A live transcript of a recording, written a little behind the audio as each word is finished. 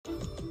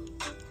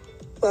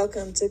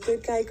Welcome to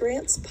Good Guy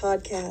Grant's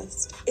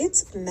podcast.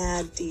 It's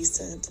mad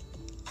decent.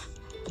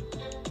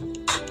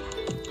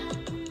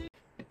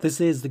 This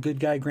is the Good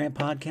Guy Grant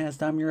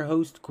podcast. I'm your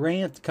host,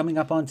 Grant. Coming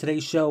up on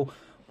today's show,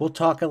 we'll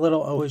talk a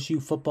little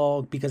OSU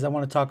football because I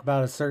want to talk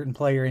about a certain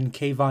player in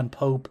Kayvon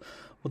Pope.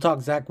 We'll talk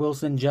Zach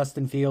Wilson,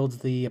 Justin Fields,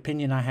 the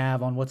opinion I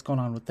have on what's going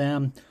on with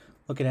them.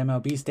 Look at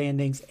MLB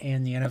standings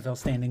and the NFL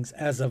standings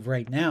as of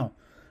right now.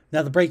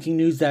 Now, the breaking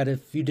news that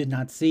if you did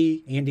not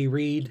see, Andy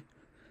Reid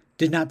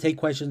did not take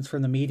questions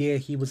from the media.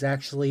 He was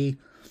actually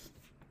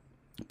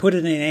put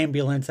in an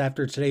ambulance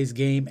after today's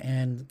game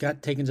and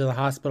got taken to the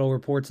hospital.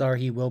 Reports are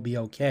he will be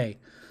okay.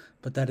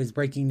 But that is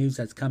breaking news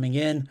that's coming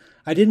in.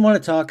 I didn't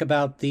want to talk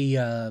about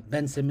the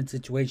Ben Simmons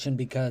situation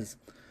because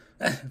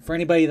for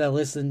anybody that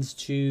listens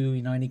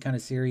to, any kind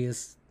of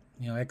serious,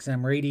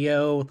 XM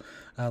radio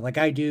like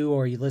I do,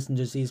 or you listen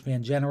to ESPN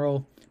in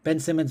general,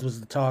 Ben Simmons was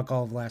the talk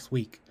all of last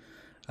week.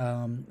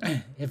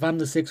 If I'm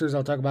the Sixers,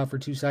 I'll talk about for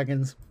 2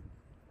 seconds.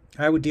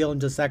 I would deal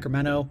into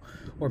Sacramento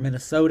or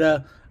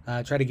Minnesota,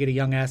 try to get a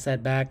young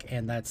asset back,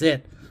 and that's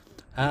it.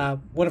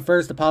 Want to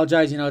first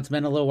apologize. It's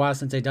been a little while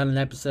since I've done an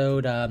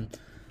episode.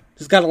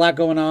 Just got a lot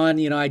going on.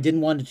 I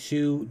didn't want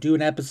to do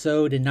an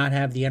episode and not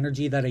have the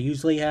energy that I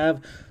usually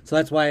have. So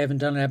that's why I haven't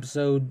done an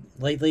episode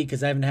lately,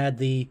 because I haven't had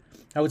the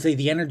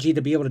energy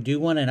to be able to do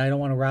one, and I don't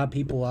want to rob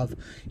people of,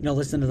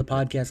 listening to the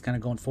podcast kind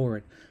of going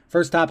forward.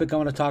 First topic I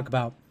want to talk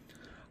about.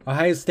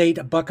 Ohio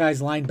State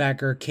Buckeyes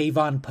linebacker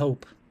Kayvon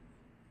Pope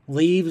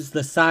leaves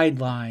the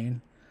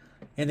sideline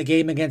in the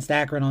game against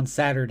Akron on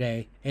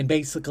Saturday and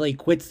basically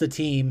quits the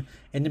team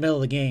in the middle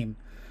of the game.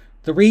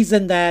 The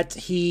reason that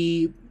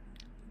he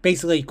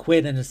basically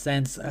quit, in a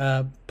sense,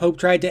 Pope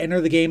tried to enter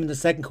the game in the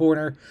second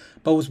quarter,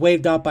 but was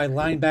waved off by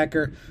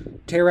linebacker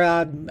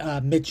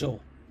Terod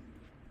Mitchell.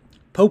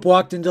 Pope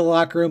walked into the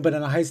locker room, but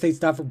an Ohio State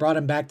staffer brought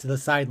him back to the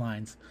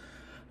sidelines.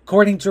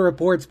 According to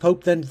reports,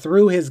 Pope then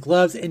threw his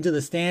gloves into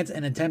the stands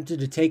and attempted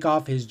to take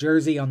off his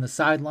jersey on the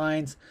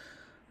sidelines.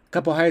 A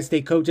couple Ohio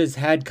State coaches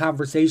had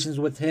conversations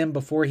with him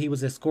before he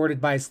was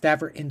escorted by a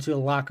staffer into the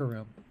locker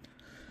room.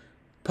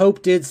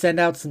 Pope did send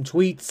out some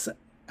tweets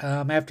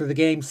after the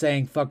game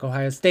saying, "Fuck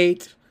Ohio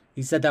State."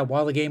 He said that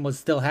while the game was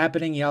still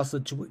happening. He also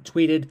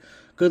tweeted,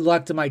 "Good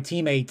luck to my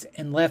teammates,"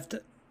 and left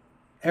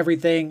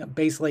everything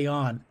basically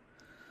on.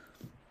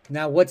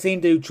 Now, what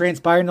seemed to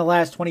transpire in the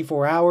last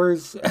 24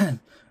 hours,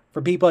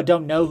 for people that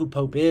don't know who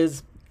Pope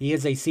is, he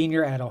is a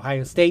senior at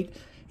Ohio State.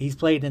 He's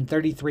played in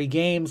 33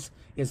 games.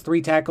 He has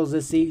 3 tackles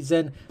this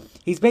season.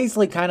 He's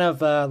basically kind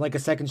of like a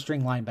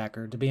second-string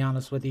linebacker, to be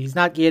honest with you. He's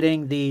not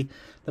getting the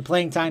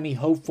playing time he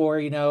hoped for.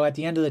 At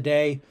the end of the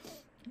day,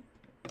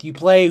 you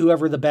play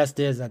whoever the best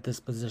is at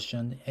this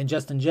position, and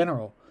just in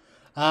general.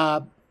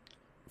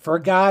 For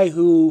a guy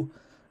who,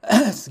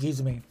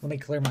 excuse me, let me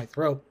clear my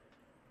throat.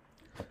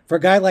 For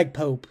a guy like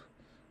Pope,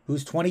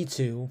 who's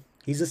 22,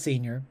 he's a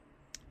senior.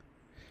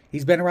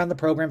 He's been around the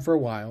program for a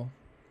while.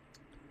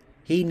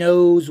 He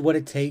knows what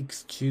it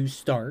takes to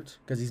start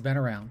because he's been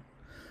around.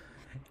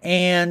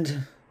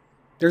 And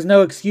there's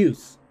no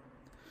excuse.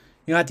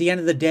 At the end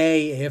of the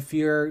day, if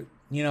you're,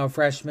 a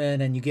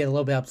freshman and you get a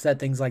little bit upset,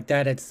 things like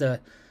that, it's the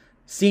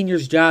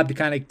senior's job to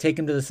kind of take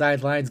him to the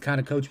sidelines, kind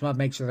of coach them up,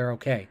 make sure they're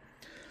okay.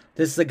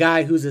 This is a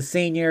guy who's a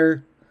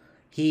senior.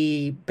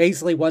 He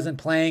basically wasn't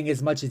playing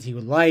as much as he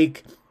would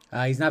like.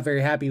 He's not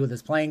very happy with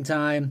his playing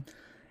time.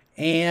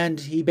 And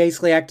he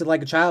basically acted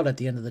like a child at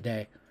the end of the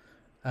day.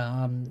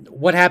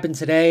 What happened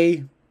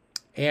today,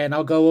 and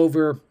I'll go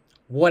over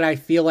what I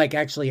feel like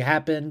actually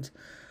happened.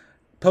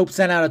 Pope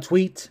sent out a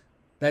tweet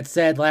that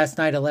said, "Last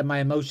night I let my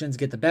emotions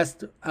get the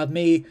best of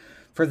me.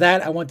 For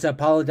that, I want to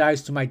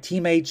apologize to my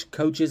teammates,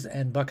 coaches,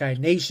 and Buckeye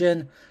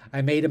Nation.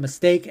 I made a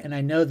mistake, and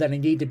I know that I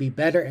need to be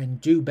better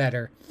and do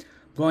better.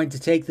 I'm going to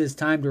take this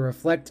time to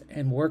reflect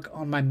and work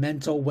on my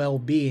mental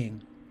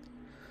well-being."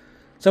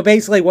 So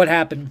basically what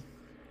happened,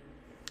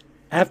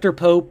 after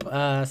Pope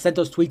sent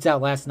those tweets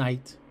out last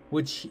night,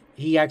 which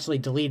he actually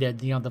deleted,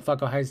 the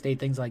fuck Ohio State,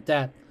 things like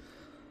that,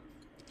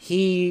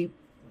 he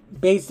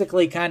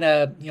basically kind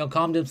of,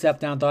 calmed himself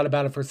down, thought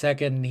about it for a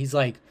second, and he's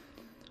like,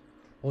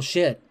 well,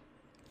 shit,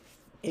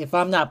 if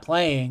I'm not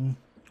playing,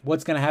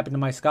 what's going to happen to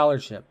my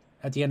scholarship?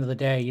 At the end of the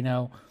day,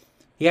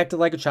 he acted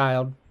like a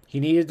child. He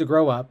needed to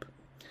grow up.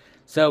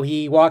 So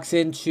he walks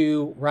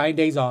into Ryan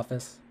Day's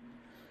office,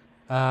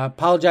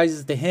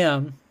 apologizes to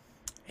him,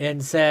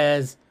 and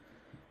says,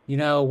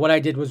 what I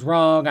did was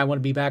wrong. I want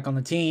to be back on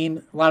the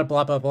team. A lot of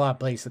blah, blah, blah,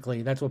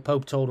 basically. That's what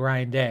Pope told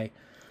Ryan Day.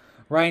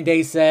 Ryan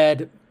Day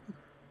said,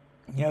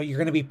 you're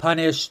going to be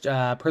punished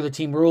per the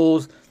team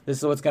rules. This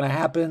is what's going to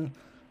happen.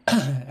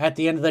 At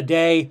the end of the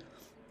day,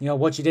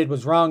 what you did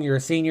was wrong. You're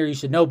a senior. You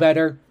should know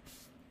better.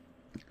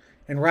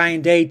 And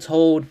Ryan Day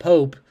told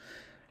Pope,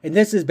 and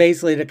this is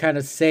basically to kind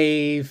of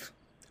save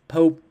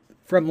Pope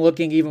from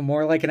looking even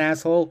more like an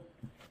asshole.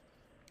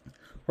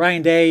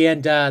 Ryan Day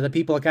and the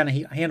people that kind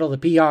of handle the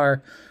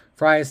PR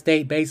for Ohio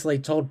State basically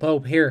told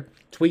Pope, here,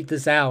 tweet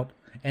this out.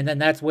 And then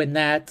that's when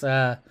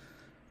that,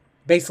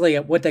 basically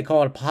what they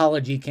call an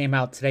apology came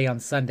out today on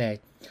Sunday.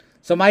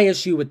 So my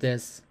issue with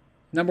this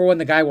Number one,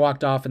 the guy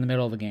walked off in the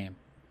middle of the game.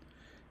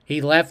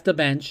 He left the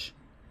bench.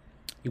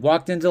 He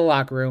walked into the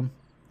locker room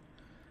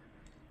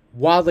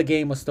while the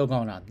game was still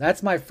going on.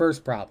 That's my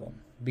first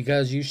problem,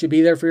 because you should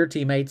be there for your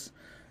teammates.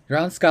 You're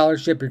on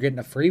scholarship. You're getting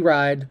a free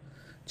ride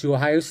to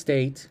Ohio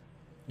State.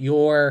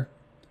 You're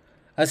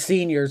a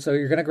senior, so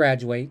you're going to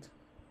graduate.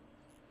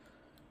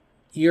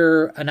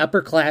 You're an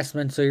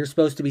upperclassman, so you're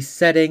supposed to be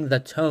setting the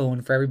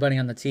tone for everybody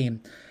on the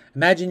team.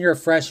 Imagine you're a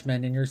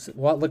freshman and you're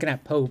looking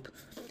at Pope,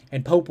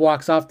 and Pope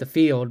walks off the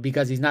field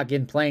because he's not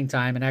getting playing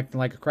time and acting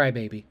like a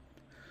crybaby.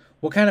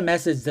 What kind of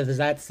message does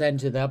that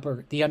send to the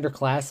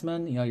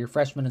underclassmen, your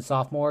freshmen and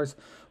sophomores,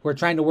 who are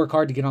trying to work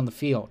hard to get on the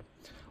field?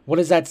 What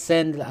does that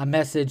send a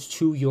message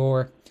to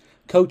your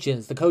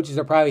coaches? The coaches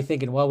are probably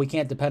thinking, well, we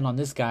can't depend on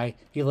this guy.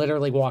 He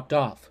literally walked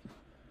off.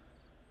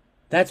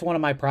 That's one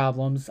of my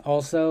problems.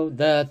 Also,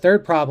 the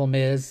third problem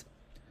is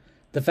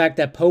the fact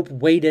that Pope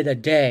waited a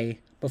day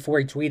before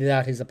he tweeted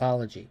out his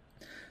apology.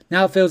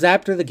 Now, if it was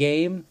after the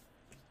game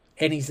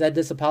and he said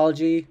this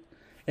apology,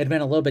 it'd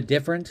been a little bit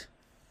different.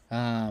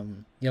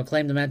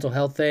 Claim the mental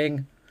health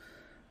thing.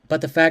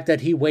 But the fact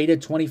that he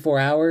waited 24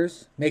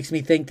 hours makes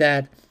me think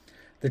that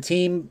the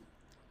team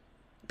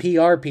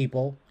PR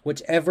people,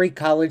 which every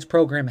college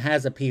program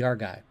has a PR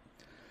guy,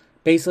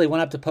 basically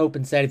went up to Pope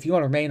and said, if you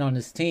want to remain on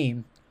this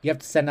team, you have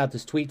to send out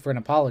this tweet for an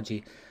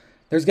apology.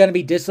 There's going to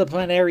be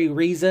disciplinary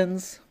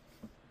reasons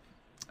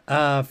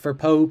for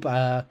Pope.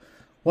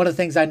 One of the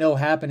things I know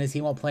happened is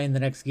he won't play in the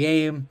next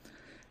game.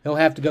 He'll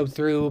have to go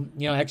through,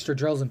 extra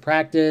drills in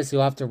practice.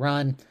 He'll have to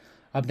run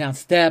up down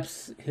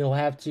steps. He'll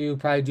have to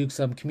probably do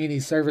some community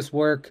service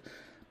work,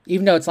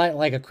 even though it's not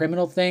like a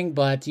criminal thing,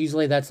 but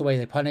usually that's the way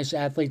they punish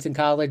athletes in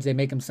college. They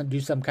make them do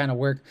some kind of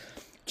work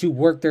to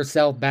work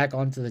themselves back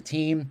onto the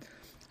team.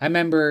 I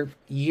remember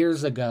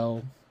years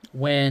ago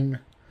when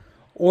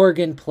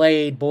Oregon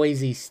played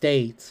Boise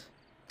State,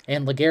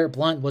 and LeGarrette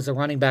Blount was a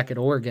running back at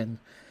Oregon,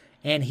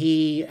 and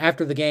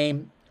after the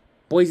game,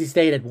 Boise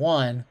State had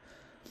won.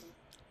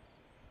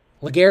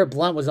 LeGarrette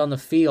Blount was on the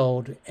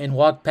field and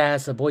walked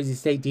past a Boise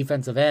State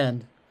defensive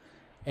end,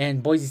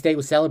 and Boise State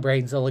was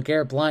celebrating, so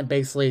LeGarrette Blount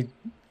basically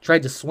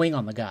tried to swing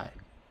on the guy.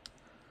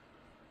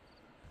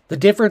 The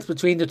difference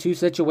between the two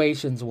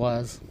situations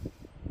was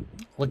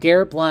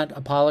LeGarrette Blount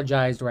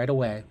apologized right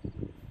away.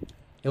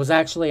 It was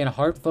actually a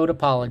heartfelt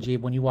apology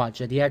when you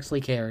watch it. He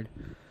actually cared.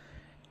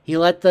 He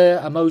let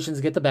the emotions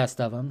get the best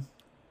of him.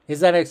 Is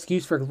that an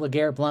excuse for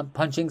LeGarrette Blount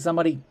punching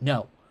somebody?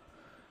 No.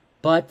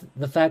 But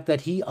the fact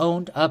that he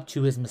owned up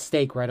to his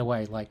mistake right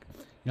away,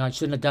 I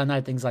shouldn't have done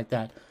that, things like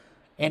that.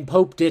 And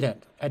Pope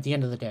didn't at the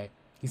end of the day.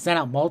 He sent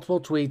out multiple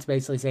tweets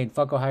basically saying,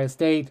 fuck Ohio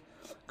State,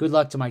 good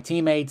luck to my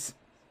teammates.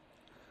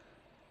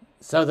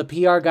 So the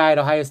PR guy at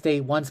Ohio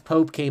State, once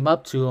Pope came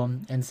up to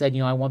him and said,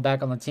 I want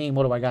back on the team,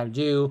 what do I got to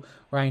do?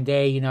 Ryan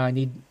Day, I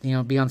need,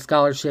 be on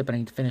scholarship, I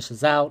need to finish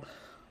this out.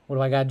 What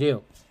do I got to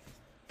do?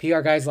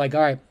 PR guy's like,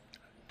 all right,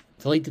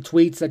 delete the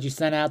tweets that you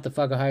sent out, the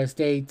fuck Ohio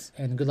State,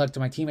 and good luck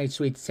to my teammates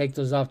tweets, take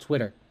those off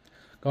Twitter.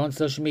 Go on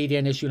social media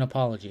and issue an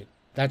apology.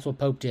 That's what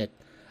Pope did.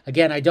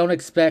 Again, I don't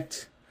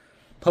expect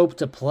Pope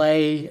to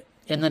play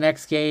in the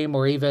next game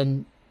or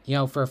even,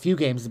 for a few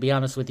games, to be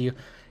honest with you.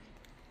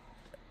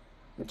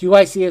 Do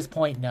I see his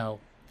point? No.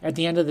 At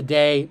the end of the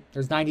day,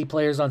 there's 90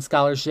 players on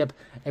scholarship.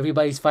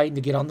 Everybody's fighting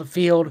to get on the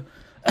field,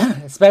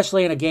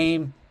 especially in a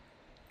game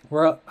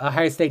where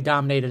Ohio State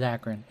dominated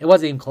Akron. It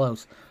wasn't even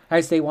close.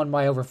 Ohio State won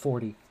by over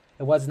 40.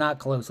 It was not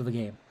close of a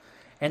game.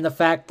 And the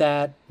fact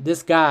that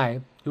this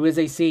guy, who is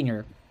a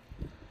senior,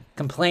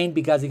 complained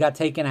because he got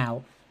taken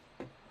out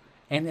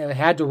and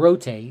had to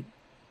rotate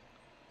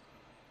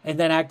and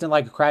then acting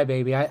like a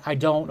crybaby, I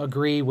don't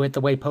agree with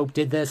the way Pope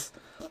did this.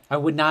 I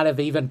would not have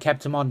even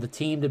kept him on the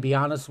team, to be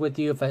honest with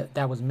you, if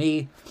that was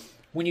me.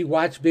 When you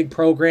watch big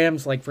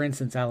programs, like, for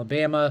instance,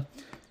 Alabama,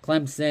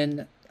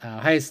 Clemson,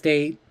 Ohio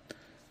State,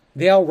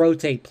 they all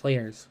rotate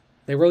players.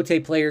 They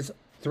rotate players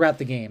throughout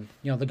the game.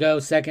 They go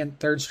second,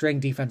 third string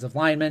defensive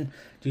linemen.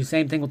 Do the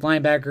same thing with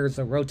linebackers.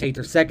 They rotate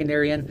their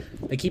secondary in.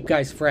 They keep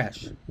guys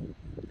fresh.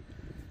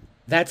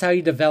 That's how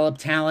you develop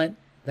talent.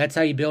 That's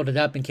how you build it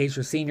up in case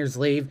your seniors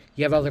leave.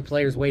 You have other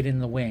players waiting in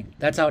the wing.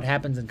 That's how it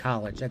happens in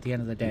college at the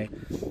end of the day.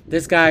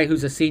 This guy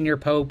who's a senior,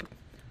 Pope,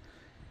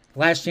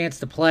 last chance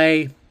to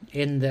play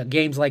in the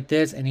games like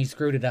this, and he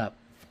screwed it up.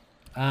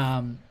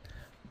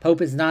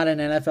 Pope is not an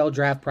NFL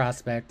draft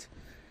prospect.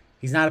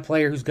 He's not a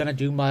player who's going to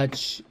do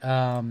much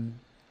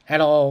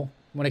at all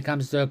when it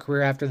comes to a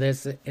career after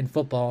this in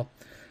football.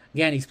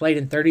 Again, he's played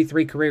in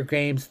 33 career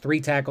games, 3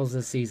 tackles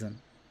this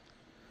season.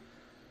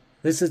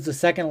 This is the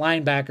second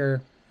linebacker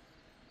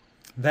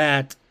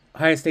that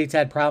Ohio State's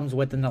had problems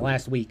with in the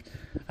last week.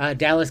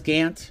 Dallas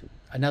Gant,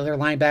 another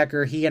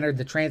linebacker, he entered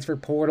the transfer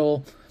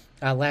portal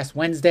last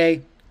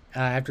Wednesday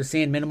after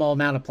seeing minimal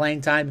amount of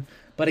playing time.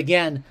 But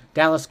again,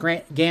 Dallas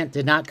Gant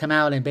did not come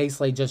out and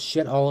basically just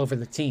shit all over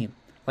the team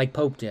like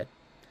Pope did.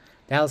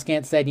 Dallas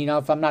Gant said,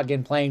 if I'm not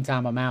getting playing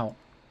time, I'm out.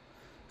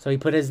 So he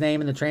put his name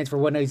in the transfer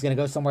window. He's going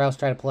to go somewhere else,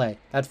 try to play.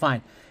 That's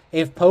fine.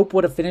 If Pope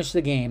would have finished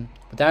the game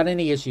without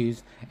any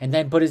issues and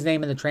then put his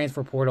name in the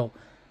transfer portal,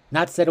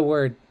 not said a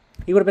word,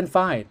 he would have been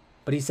fine.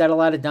 But he said a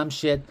lot of dumb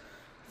shit,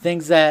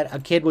 things that a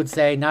kid would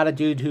say, not a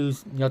dude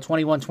who's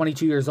 21,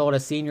 22 years old, a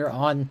senior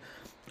on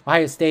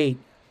Ohio State.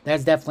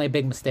 That's definitely a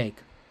big mistake.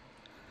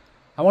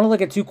 I want to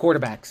look at two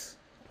quarterbacks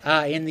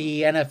in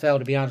the NFL,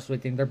 to be honest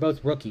with you. They're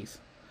both rookies.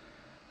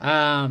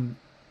 Sorry,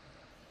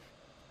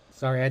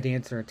 I had to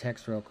answer a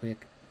text real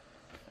quick.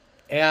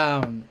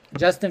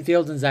 Justin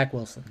Fields and Zach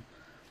Wilson.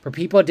 For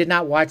people who did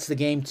not watch the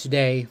game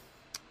today,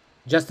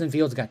 Justin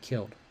Fields got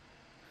killed.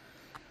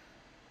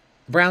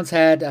 The Browns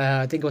had,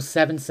 I think it was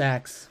 7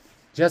 sacks.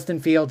 Justin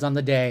Fields on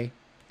the day.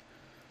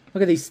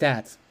 Look at these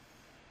stats.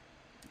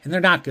 And they're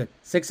not good.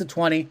 6 of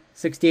 20,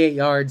 68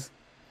 yards.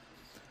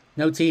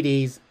 No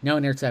TDs, no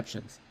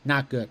interceptions.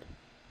 Not good.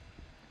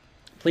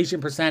 Completion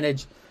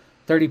percentage,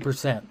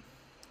 30%.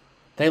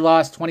 They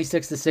lost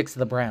 26-6 to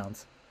the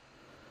Browns.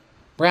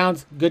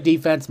 Browns, good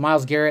defense.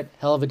 Myles Garrett,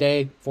 hell of a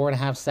day,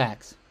 4.5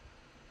 sacks.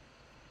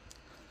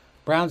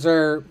 Browns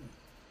are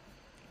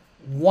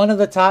one of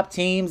the top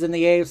teams in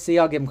the AFC.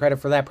 I'll give them credit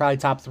for that. Probably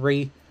top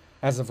 3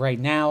 as of right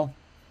now.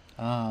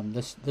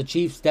 The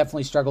Chiefs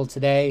definitely struggled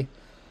today.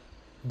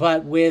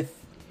 But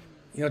with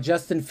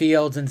Justin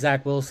Fields and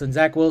Zach Wilson.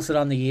 Zach Wilson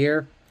on the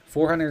year,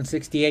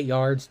 468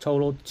 yards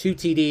total, 2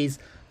 TDs,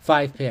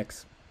 5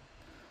 picks.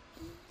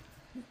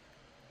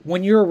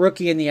 When you're a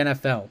rookie in the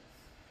NFL,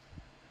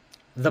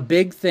 the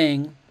big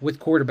thing with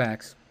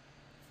quarterbacks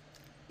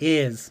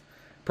is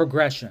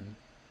progression.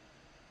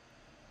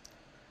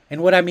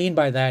 And what I mean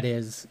by that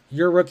is,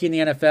 you're a rookie in the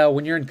NFL.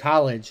 When you're in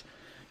college,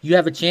 you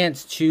have a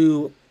chance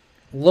to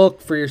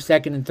look for your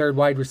second and third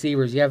wide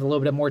receivers. You have a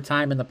little bit more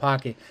time in the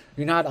pocket.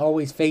 You're not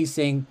always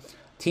facing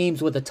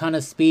teams with a ton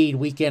of speed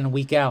week in and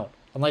week out,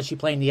 unless you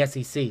play in the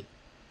SEC.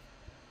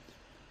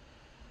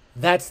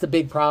 That's the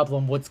big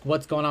problem.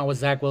 What's going on with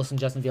Zach Wilson,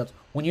 Justin Fields?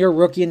 When you're a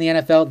rookie in the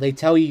NFL, they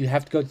tell you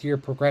have to go through your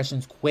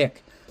progressions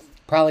quick.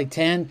 Probably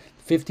 10,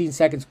 15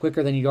 seconds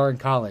quicker than you are in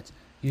college.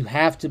 You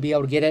have to be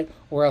able to get it,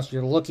 or else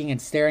you're looking and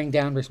staring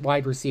down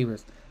wide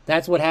receivers.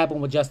 That's what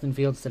happened with Justin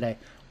Fields today.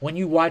 When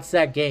you watch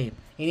that game,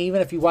 and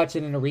even if you watch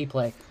it in a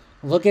replay,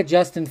 look at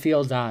Justin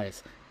Fields'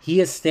 eyes. He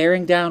is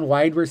staring down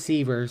wide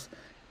receivers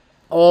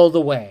all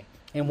the way.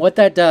 And what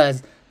that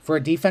does for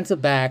a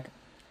defensive back,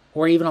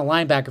 or even a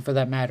linebacker for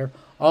that matter,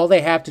 all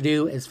they have to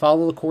do is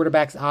follow the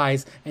quarterback's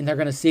eyes, and they're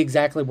going to see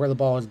exactly where the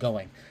ball is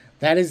going.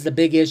 That is the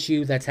big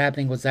issue that's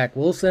happening with Zach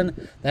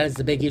Wilson. That is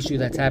the big issue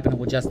that's happening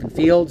with Justin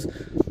Fields.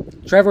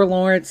 Trevor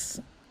Lawrence,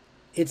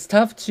 it's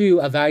tough to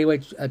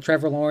evaluate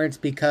Trevor Lawrence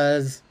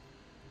because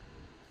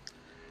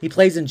he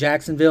plays in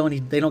Jacksonville,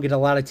 and they don't get a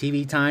lot of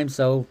TV time,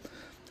 so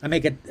I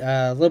make it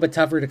a little bit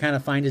tougher to kind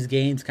of find his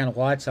games, kind of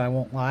watch, so I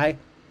won't lie.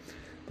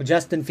 But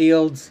Justin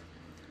Fields,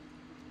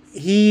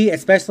 he,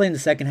 especially in the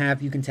second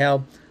half, you can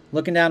tell,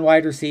 looking down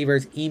wide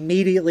receivers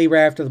immediately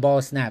right after the ball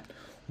is snapped.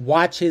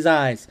 Watch his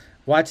eyes.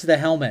 Watch the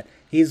helmet.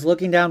 He's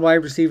looking down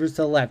wide receivers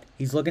to the left.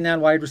 He's looking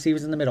down wide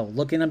receivers in the middle,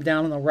 looking them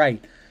down on the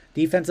right.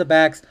 Defensive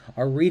backs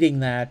are reading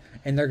that,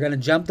 and they're going to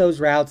jump those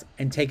routes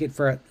and take it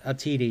for a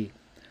TD.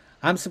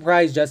 I'm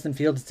surprised Justin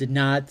Fields did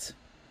not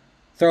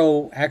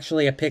throw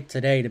actually a pick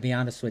today, to be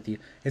honest with you.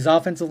 His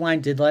offensive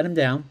line did let him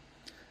down.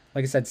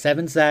 Like I said,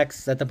 7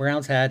 sacks that the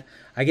Browns had.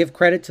 I give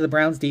credit to the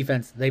Browns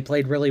defense. They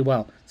played really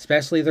well,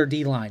 especially their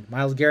D-line.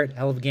 Myles Garrett,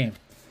 hell of a game.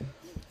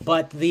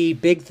 But the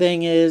big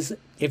thing is,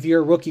 if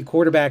you're a rookie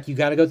quarterback, you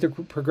got to go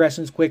through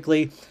progressions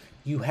quickly.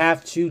 You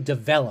have to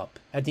develop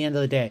at the end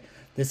of the day.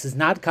 This is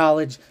not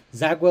college.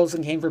 Zach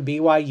Wilson came from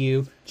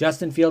BYU.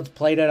 Justin Fields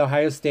played at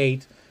Ohio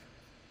State.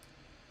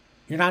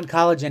 You're not in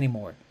college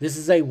anymore. This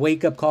is a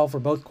wake-up call for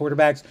both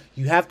quarterbacks.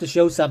 You have to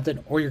show something,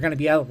 or you're going to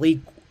be out of the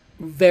league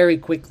very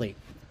quickly.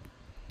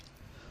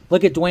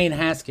 Look at Dwayne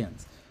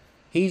Haskins.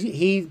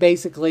 He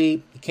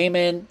basically came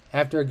in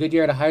after a good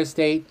year at Ohio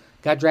State,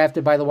 got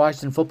drafted by the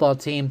Washington football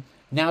team.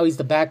 Now he's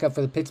the backup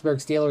for the Pittsburgh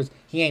Steelers.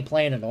 He ain't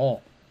playing at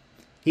all.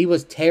 He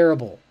was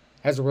terrible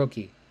as a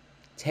rookie.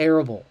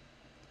 Terrible.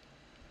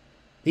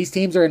 These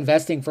teams are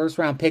investing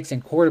first-round picks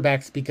in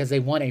quarterbacks because they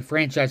want a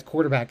franchise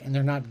quarterback, and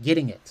they're not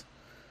getting it.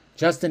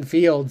 Justin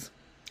Fields,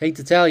 hate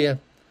to tell you,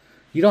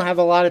 you don't have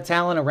a lot of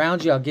talent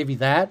around you, I'll give you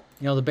that.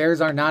 The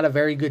Bears are not a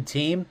very good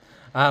team.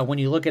 When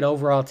you look at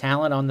overall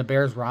talent on the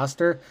Bears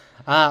roster,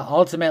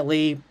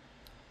 ultimately,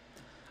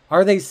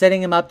 are they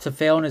setting him up to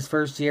fail in his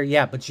first year?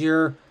 Yeah, but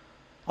you're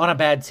on a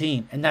bad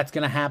team, and that's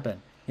going to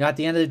happen. At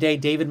the end of the day,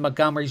 David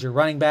Montgomery's your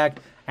running back.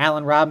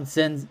 Allen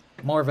Robinson's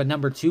more of a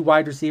number 2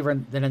 wide receiver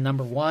than a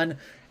number 1.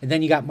 And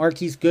then you got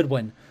Marquise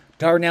Goodwin,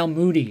 Darnell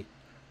Mooney,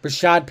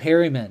 Rashad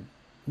Perryman,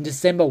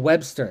 December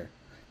Webster,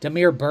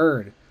 Damiere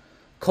Byrd,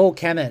 Cole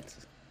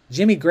Kmet.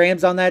 Jimmy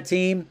Graham's on that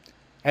team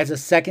as a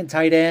second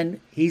tight end.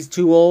 He's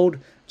too old.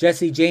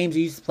 Jesse James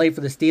used to play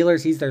for the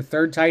Steelers. He's their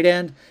third tight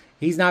end.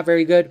 He's not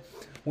very good.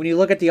 When you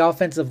look at the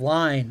offensive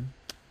line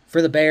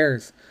for the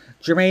Bears,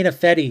 Jermaine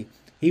Ifedi,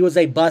 he was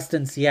a bust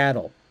in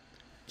Seattle.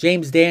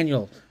 James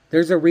Daniel,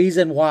 there's a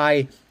reason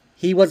why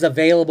he was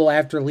available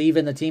after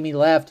leaving the team he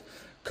left.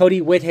 Cody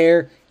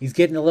Whithair, he's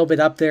getting a little bit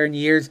up there in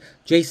years.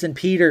 Jason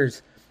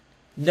Peters,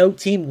 No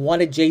team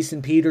wanted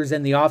Jason Peters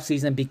in the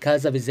offseason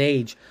because of his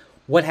age.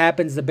 What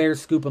happens? The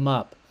Bears scoop him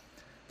up.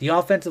 The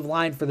offensive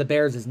line for the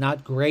Bears is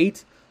not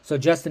great, so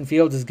Justin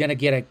Fields is going to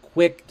get a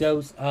quick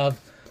dose of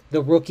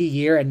the rookie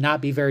year and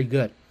not be very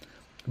good.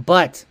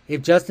 But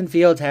if Justin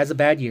Fields has a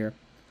bad year,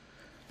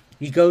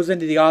 he goes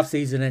into the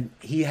offseason and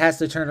he has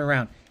to turn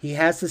around. He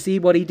has to see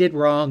what he did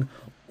wrong,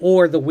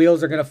 or the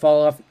wheels are going to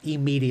fall off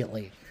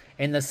immediately.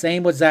 And the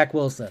same with Zach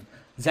Wilson.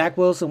 Zach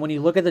Wilson, when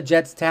you look at the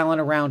Jets'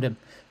 talent around him,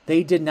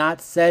 they did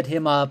not set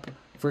him up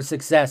for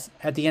success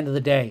at the end of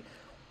the day.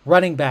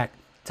 Running back,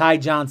 Ty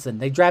Johnson.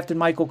 They drafted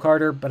Michael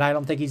Carter, but I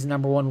don't think he's the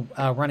number one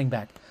running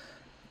back.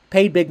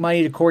 Paid big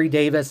money to Corey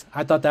Davis.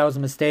 I thought that was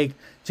a mistake.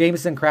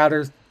 Jamison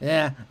Crowder,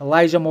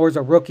 Elijah Moore's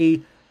a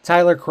rookie.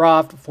 Tyler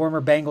Kroft,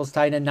 former Bengals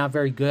tight end, not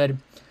very good.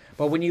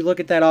 But when you look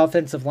at that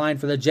offensive line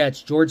for the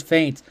Jets, George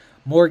Fant,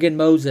 Morgan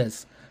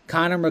Moses,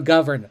 Connor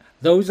McGovern,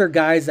 those are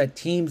guys that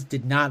teams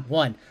did not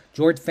want.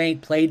 George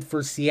Fant played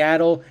for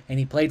Seattle, and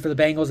he played for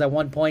the Bengals at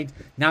one point.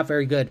 Not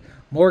very good.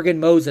 Morgan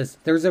Moses,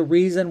 there's a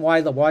reason why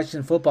the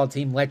Washington football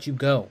team let you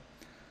go.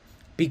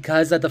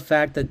 Because of the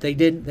fact that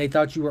they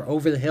thought you were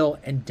over the hill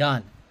and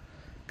done.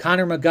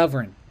 Connor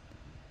McGovern,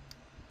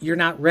 you're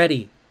not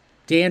ready.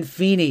 Dan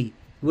Feeney,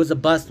 who was a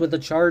bust with the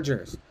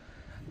Chargers.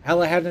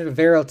 Alejandro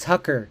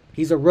Vera-Tucker,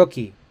 he's a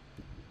rookie.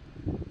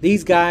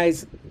 These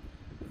guys,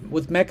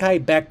 with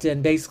Mekhi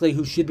Becton, basically,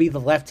 who should be the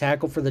left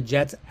tackle for the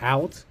Jets,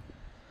 out,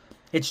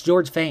 it's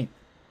George Fant.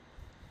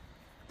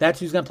 That's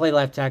who's going to play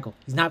left tackle.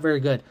 He's not very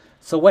good.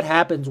 So what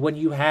happens when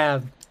you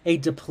have a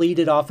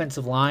depleted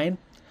offensive line?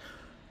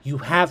 You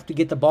have to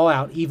get the ball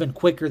out even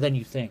quicker than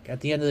you think at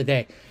the end of the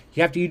day.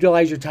 You have to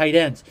utilize your tight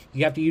ends.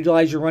 You have to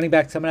utilize your running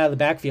backs coming out of the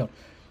backfield.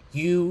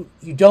 You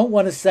don't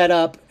want to set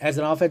up as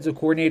an offensive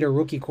coordinator,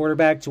 rookie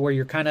quarterback, to where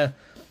you're kind of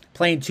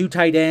playing two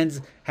tight ends,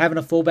 having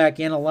a fullback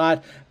in a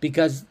lot,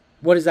 because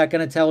what is that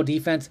going to tell a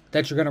defense?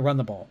 That you're going to run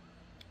the ball.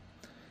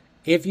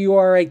 If you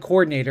are a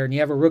coordinator and you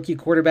have a rookie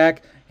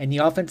quarterback and the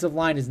offensive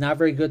line is not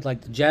very good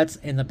like the Jets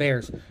and the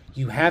Bears,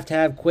 you have to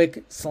have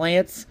quick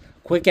slants,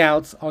 quick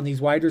outs on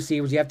these wide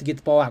receivers. You have to get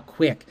the ball out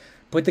quick.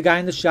 Put the guy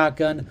in the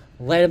shotgun,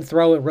 let him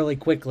throw it really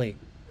quickly.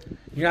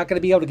 You're not going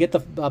to be able to get the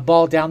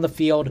ball down the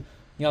field,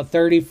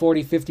 30,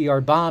 40,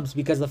 50-yard bombs,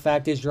 because the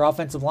fact is your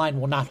offensive line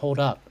will not hold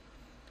up.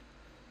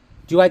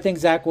 Do I think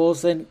Zach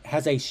Wilson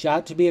has a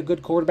shot to be a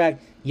good quarterback?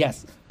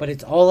 Yes, but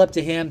it's all up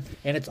to him,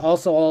 and it's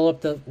also all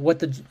up to what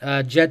the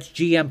Jets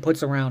GM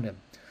puts around him.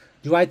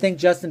 Do I think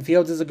Justin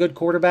Fields is a good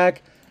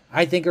quarterback?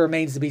 I think it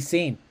remains to be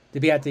seen, to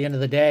be at the end of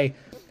the day.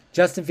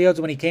 Justin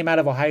Fields, when he came out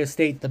of Ohio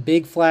State, the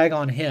big flag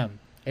on him,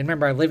 and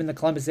remember, I live in the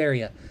Columbus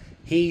area,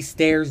 he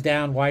stares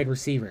down wide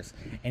receivers,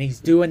 and he's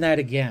doing that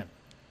again.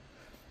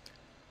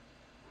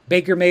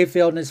 Baker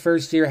Mayfield in his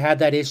first year had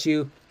that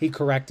issue. He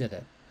corrected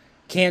it.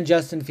 Can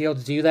Justin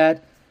Fields do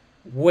that?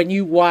 When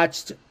you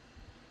watched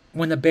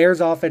when the Bears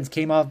offense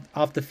came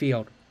off the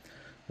field,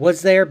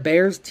 was there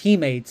Bears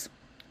teammates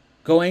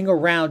going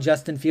around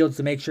Justin Fields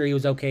to make sure he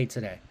was okay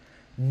today?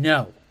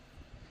 No.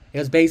 It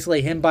was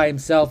basically him by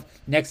himself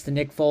next to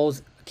Nick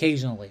Foles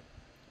occasionally.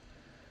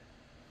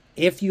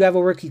 If you have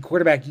a rookie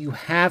quarterback, you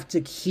have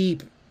to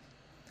keep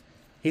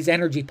his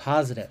energy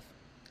positive,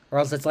 or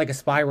else it's like a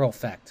spiral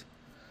effect.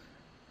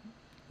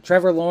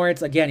 Trevor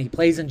Lawrence, again, he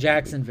plays in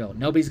Jacksonville.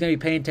 Nobody's going to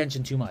be paying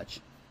attention too much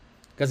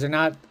because they're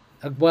not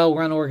a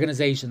well-run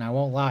organization, I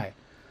won't lie.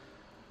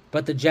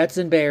 But the Jets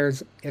and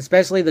Bears,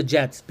 especially the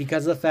Jets,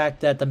 because of the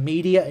fact that the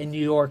media in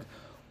New York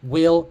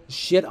will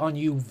shit on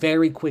you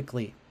very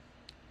quickly.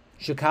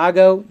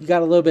 Chicago, you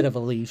got a little bit of a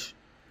leash.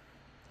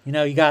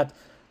 You got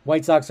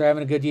White Sox are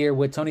having a good year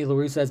with Tony La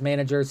Russa as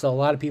manager, so a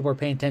lot of people are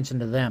paying attention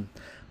to them.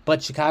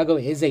 But Chicago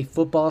is a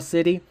football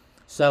city,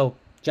 so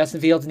Justin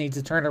Fields needs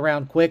to turn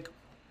around quick,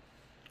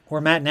 or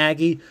Matt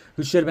Nagy,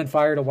 who should have been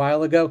fired a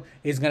while ago,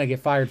 is going to get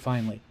fired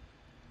finally.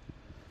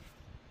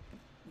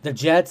 The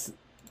Jets,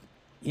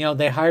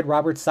 they hired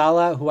Robert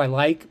Saleh, who I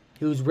like,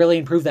 who's really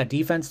improved that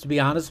defense, to be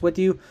honest with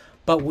you.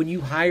 But when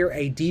you hire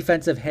a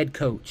defensive head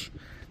coach,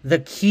 the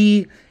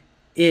key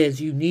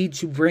is you need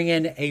to bring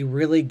in a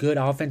really good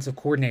offensive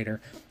coordinator,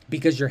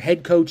 because your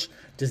head coach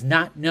does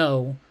not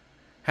know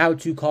how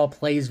to call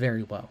plays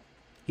very well.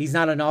 He's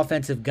not an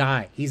offensive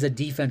guy. He's a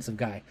defensive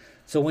guy.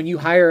 So when you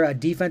hire a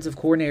defensive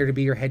coordinator to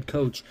be your head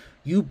coach,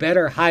 you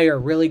better hire a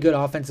really good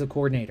offensive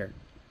coordinator.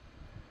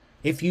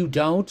 If you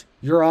don't,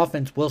 your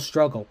offense will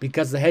struggle,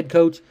 because the head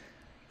coach,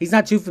 he's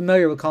not too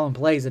familiar with calling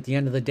plays at the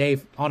end of the day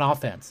on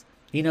offense.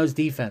 He knows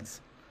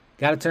defense.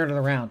 Got to turn it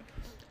around.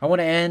 I want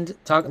to end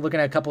looking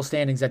at a couple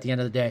standings at the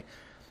end of the day.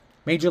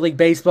 Major League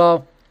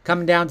Baseball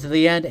coming down to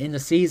the end in the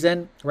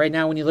season. Right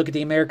now, when you look at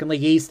the American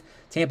League East,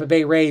 Tampa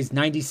Bay Rays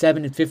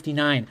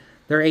 97-59.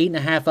 They're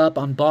 8.5 up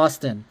on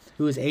Boston,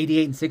 who is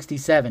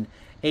 88-67.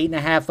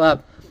 8.5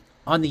 up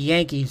on the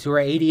Yankees, who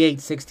are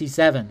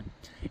 88-67.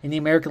 In the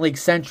American League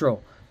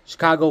Central,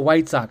 Chicago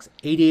White Sox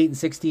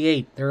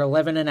 88-68. They're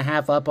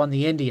 11.5 up on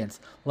the Indians,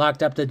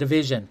 locked up the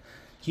division.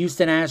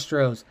 Houston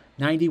Astros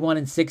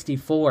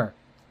 91-64.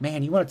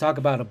 Man, you want to talk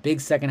about a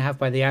big second half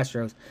by the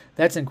Astros.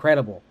 That's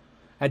incredible.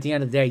 at the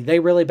end of the day. They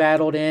really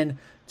battled in,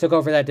 took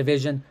over that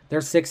division. They're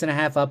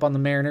 6.5 up on the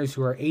Mariners,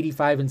 who are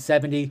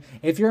 85-70.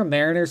 If you're a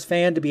Mariners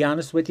fan, to be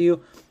honest with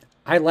you,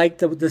 I like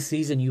the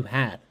season you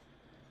had.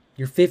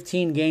 You're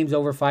 15 games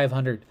over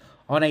 500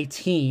 on a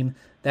team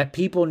that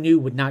people knew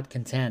would not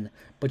contend,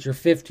 but you're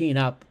 15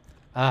 up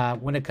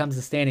when it comes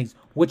to standings,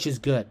 which is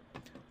good.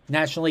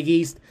 National League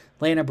East,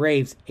 Atlanta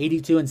Braves,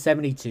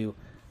 82-72.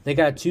 They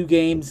got a 2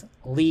 games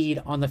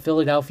lead on the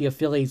Philadelphia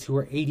Phillies, who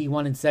are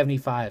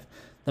 81-75.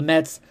 The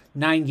Mets,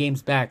 9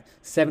 games back,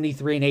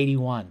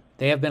 73-81.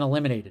 They have been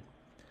eliminated.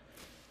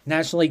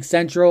 National League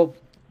Central,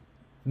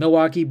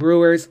 Milwaukee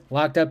Brewers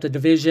locked up the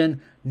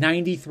division,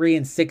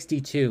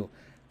 93-62.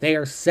 They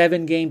are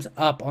 7 games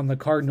up on the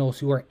Cardinals,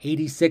 who are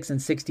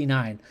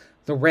 86-69.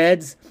 The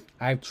Reds,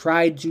 I've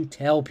tried to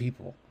tell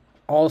people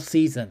all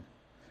season,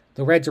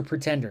 the Reds are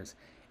pretenders.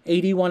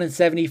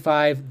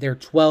 81-75, they're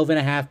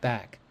 12.5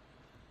 back.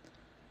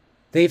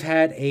 They've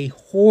had a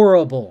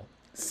horrible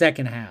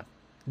second half,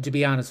 to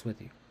be honest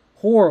with you.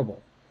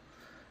 Horrible.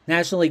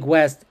 National League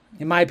West,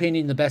 in my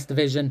opinion, the best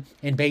division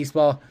in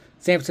baseball.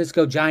 San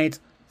Francisco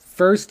Giants,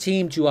 first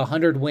team to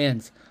 100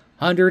 wins,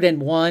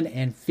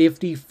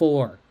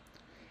 101-54.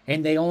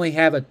 And they only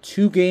have a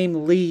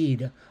 2-game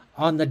lead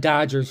on the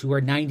Dodgers, who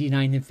are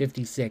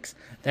 99-56.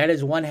 That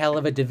is one hell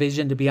of a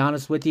division, to be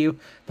honest with you.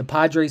 The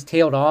Padres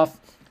tailed off.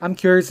 I'm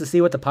curious to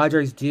see what the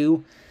Padres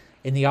do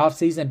in the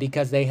offseason,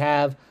 because they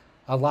have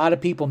a lot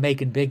of people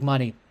making big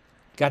money.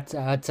 Got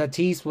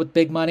Tatis with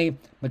big money,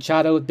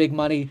 Machado with big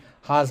money,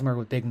 Hosmer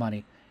with big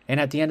money. And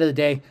at the end of the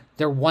day,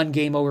 they're 1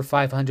 game over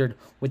 500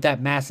 with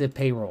that massive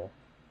payroll.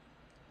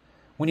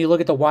 When you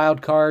look at the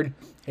wild card,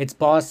 it's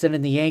Boston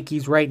and the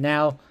Yankees right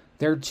now.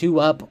 They're 2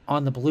 up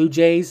on the Blue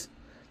Jays,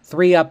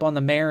 3 up on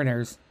the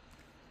Mariners.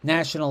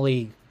 National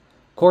League,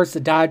 of course, the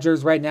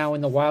Dodgers right now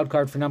in the wild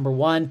card for number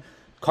 1.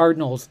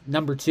 Cardinals,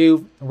 number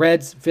 2.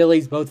 Reds,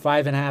 Phillies, both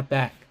 5.5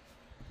 back.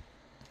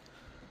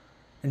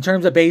 In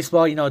terms of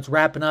baseball, it's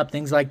wrapping up,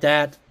 things like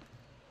that.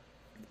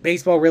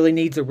 Baseball really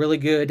needs a really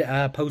good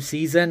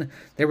postseason.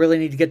 They really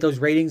need to get those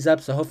ratings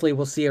up, so hopefully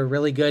we'll see a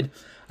really good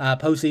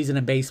postseason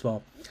in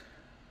baseball.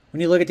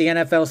 When you look at the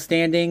NFL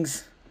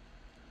standings,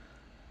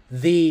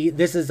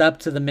 this is up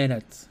to the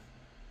minutes.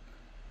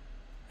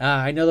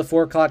 I know the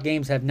 4 o'clock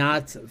games have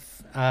not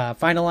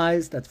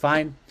finalized. That's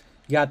fine.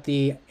 You got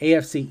the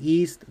AFC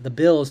East, the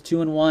Bills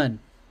 2-1,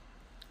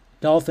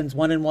 Dolphins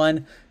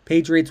 1-1,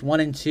 Patriots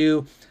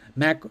 1-2.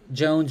 Mac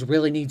Jones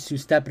really needs to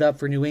step it up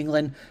for New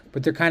England,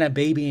 but they're kind of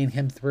babying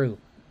him through.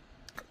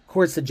 Of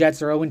course, the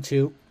Jets are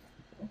 0-2.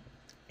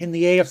 In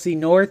the AFC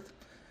North,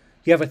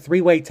 you have a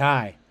 3-way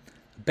tie.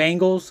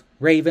 Bengals,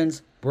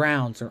 Ravens,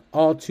 Browns are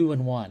all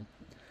 2-1.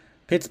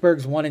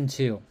 Pittsburgh's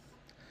 1-2.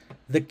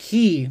 The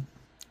key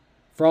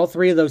for all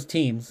 3 of those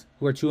teams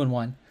who are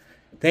 2-1,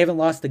 they haven't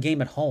lost the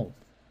game at home.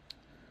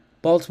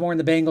 Baltimore and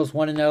the Bengals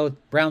 1-0.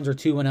 Browns are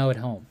 2-0 at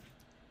home.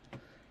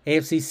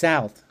 AFC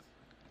South,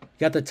 you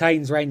got the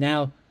Titans right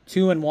now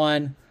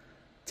 2-1.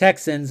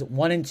 Texans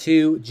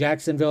 1-2.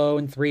 Jacksonville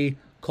 0-3.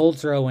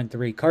 Colts are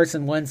 0-3.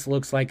 Carson Wentz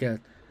looks like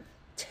a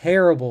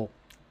terrible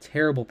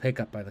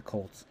pickup by the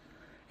Colts.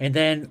 And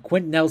then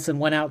Quentin Nelson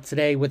went out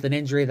today with an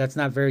injury that's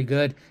not very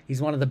good.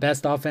 He's one of the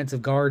best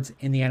offensive guards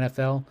in the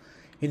NFL.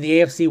 In the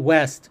AFC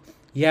West,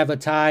 you have a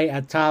tie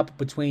at top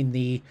between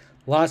the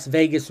Las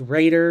Vegas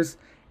Raiders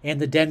and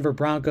the Denver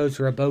Broncos,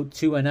 who are both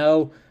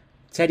 2-0.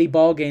 Teddy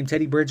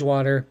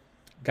Bridgewater,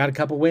 got a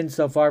couple wins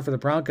so far for the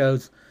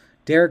Broncos.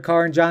 Derek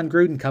Carr and John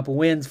Gruden, couple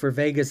wins for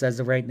Vegas as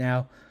of right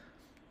now.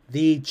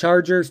 The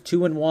Chargers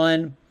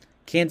 2-1.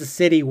 Kansas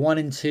City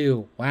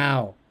 1-2.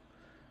 Wow.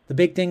 The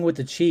big thing with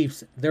the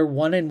Chiefs, they're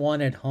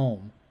 1-1 at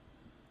home.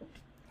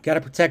 Got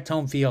to protect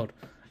home field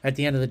at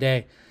the end of the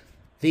day.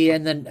 The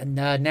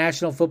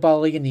National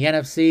Football League in the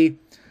NFC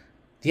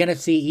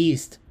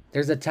East,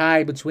 there's a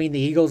tie between the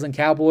Eagles and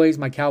Cowboys.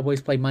 My Cowboys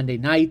play Monday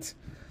night.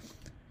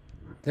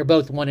 They're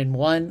both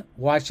 1-1.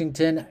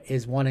 Washington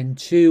is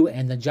 1-2,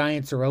 and the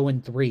Giants are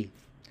 0-3.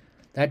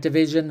 That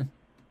division,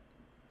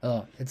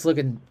 it's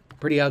looking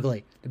pretty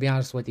ugly, to be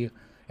honest with you.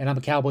 And I'm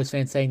a Cowboys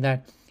fan saying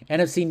that.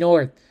 NFC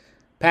North,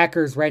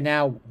 Packers right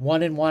now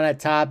 1-1 at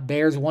top.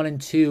 Bears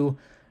 1-2.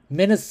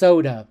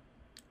 Minnesota,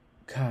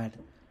 God,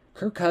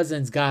 Kirk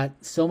Cousins got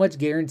so much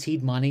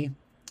guaranteed money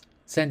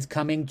since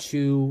coming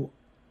to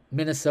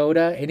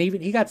Minnesota, and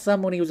even he got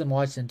some when he was in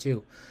Washington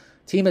too.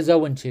 Team is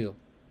 0-2.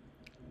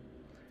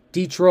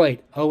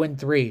 Detroit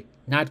 0-3.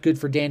 Not good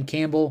for Dan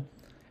Campbell.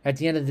 At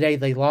the end of the day,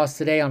 they lost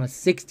today on a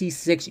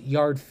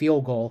 66-yard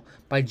field goal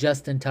by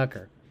Justin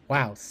Tucker.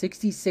 Wow,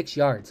 66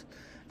 yards.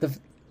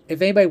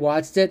 If anybody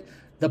watched it,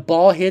 the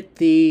ball hit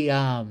the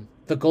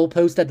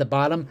goalpost at the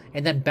bottom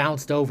and then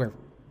bounced over.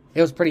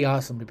 It was pretty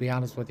awesome, to be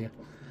honest with you.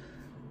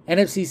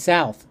 NFC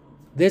South.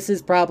 This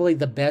is probably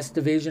the best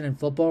division in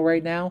football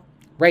right now.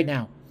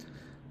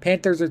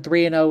 Panthers are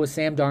 3-0 with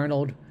Sam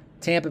Darnold.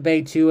 Tampa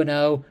Bay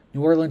 2-0.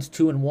 New Orleans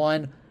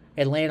 2-1.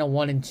 Atlanta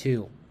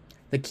 1-2.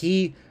 The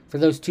key for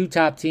those 2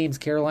 top teams,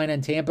 Carolina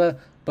and Tampa,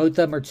 both of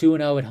them are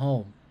 2-0 at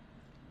home.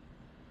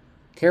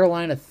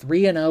 Carolina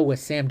 3-0 with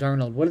Sam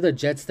Darnold. What are the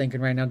Jets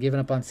thinking right now, giving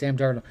up on Sam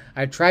Darnold?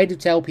 I tried to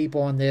tell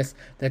people on this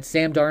that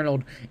Sam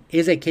Darnold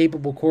is a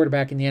capable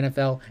quarterback in the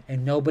NFL,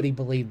 and nobody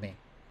believed me.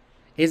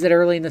 Is it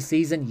early in the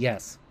season?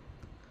 Yes.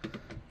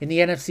 In the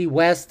NFC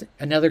West,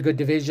 another good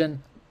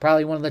division,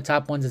 probably one of the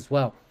top ones as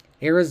well.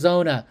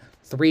 Arizona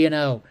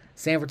 3-0.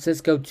 San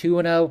Francisco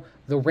 2-0.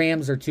 The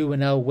Rams are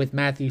 2-0 with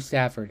Matthew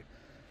Stafford.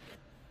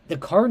 The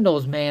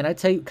Cardinals, man, I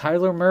tell you,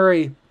 Kyler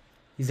Murray,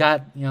 he's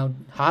got,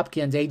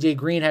 Hopkins, A.J.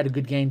 Green had a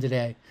good game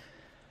today.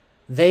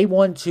 They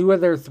won 2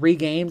 of their 3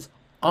 games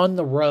on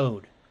the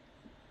road.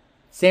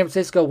 San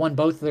Francisco won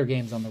both of their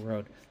games on the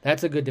road.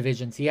 That's a good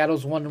division.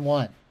 Seattle's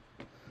 1-1.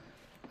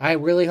 I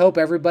really hope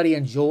everybody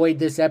enjoyed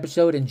this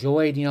episode,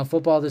 enjoyed,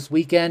 football this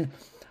weekend.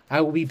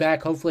 I will be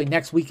back hopefully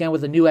next weekend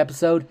with a new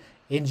episode.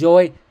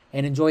 Enjoy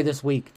this week.